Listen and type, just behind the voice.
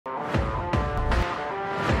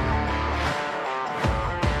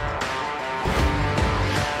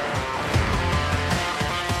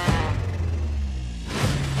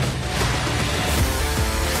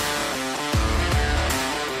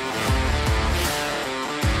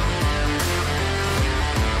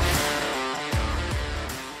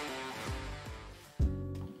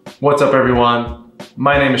What's up everyone?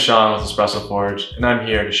 My name is Sean with Espresso Forge, and I'm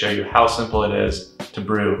here to show you how simple it is to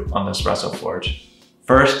brew on the Espresso Forge.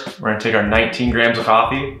 First, we're gonna take our 19 grams of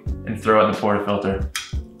coffee and throw it in the portafilter.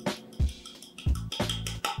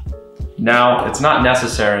 Now, it's not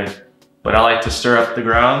necessary, but I like to stir up the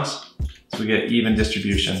grounds so we get even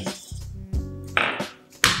distribution.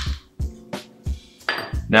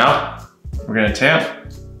 Now, we're gonna tamp.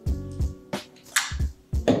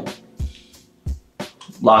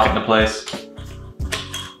 Lock it into place.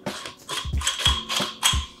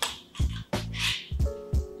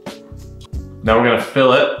 Now we're gonna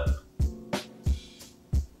fill it.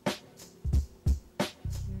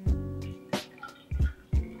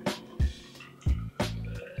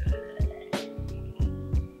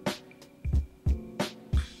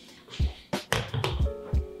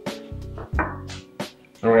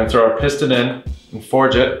 And we're gonna throw our piston in and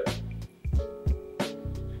forge it.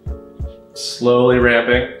 Slowly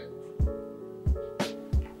ramping.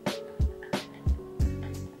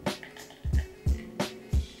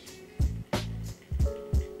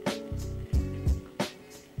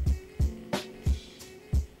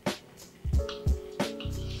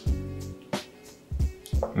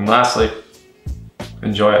 And lastly,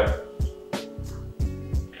 enjoy it.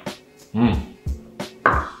 Well,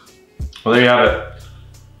 there you have it.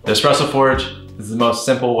 The Espresso Forge is the most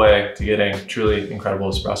simple way to getting truly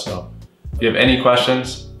incredible espresso. If you have any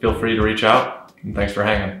questions, feel free to reach out, and thanks for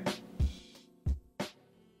hanging.